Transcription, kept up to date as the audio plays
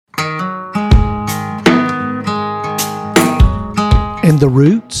And the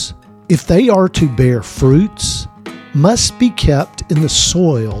roots, if they are to bear fruits, must be kept in the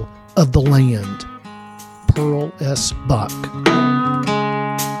soil of the land. Pearl S. Buck.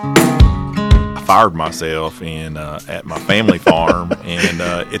 I fired myself at my family farm, and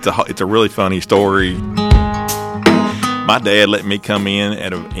it's a really funny story. My dad let me come in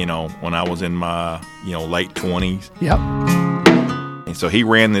when I was in my late 20s. Yep. And so he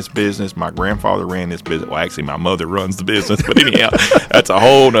ran this business. My grandfather ran this business. Well, actually, my mother runs the business. But anyhow, that's a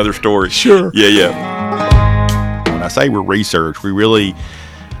whole other story. Sure. Yeah. When I say we're research, we really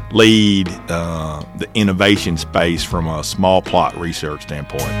lead the innovation space from a small plot research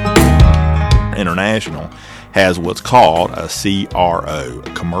standpoint. International has what's called a CRO,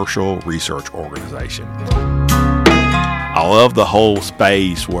 a Commercial Research Organization. I love the whole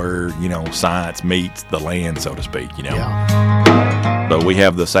space where, science meets the land, so to speak, Yeah. So we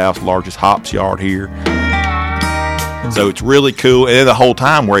have the South's largest hops yard here. So it's really cool. And the whole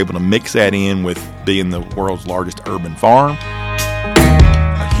time we're able to mix that in with being the world's largest urban farm.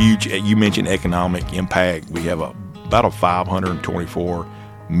 A huge, you mentioned economic impact. We have about a $524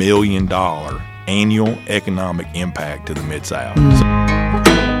 million annual economic impact to the Mid-South.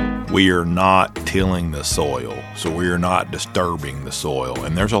 So we are not tilling the soil, so we are not disturbing the soil.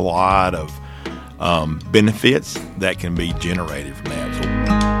 And there's a lot of benefits that can be generated from that.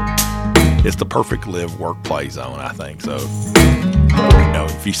 So it's the perfect live, work, play zone, I think. So,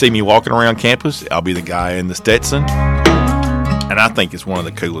 if you see me walking around campus, I'll be the guy in the Stetson. And I think it's one of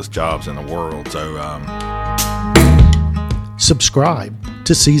the coolest jobs in the world. So, subscribe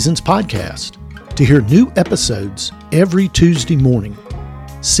to Seasons Podcast to hear new episodes every Tuesday morning.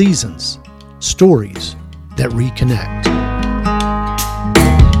 Seasons, stories that reconnect.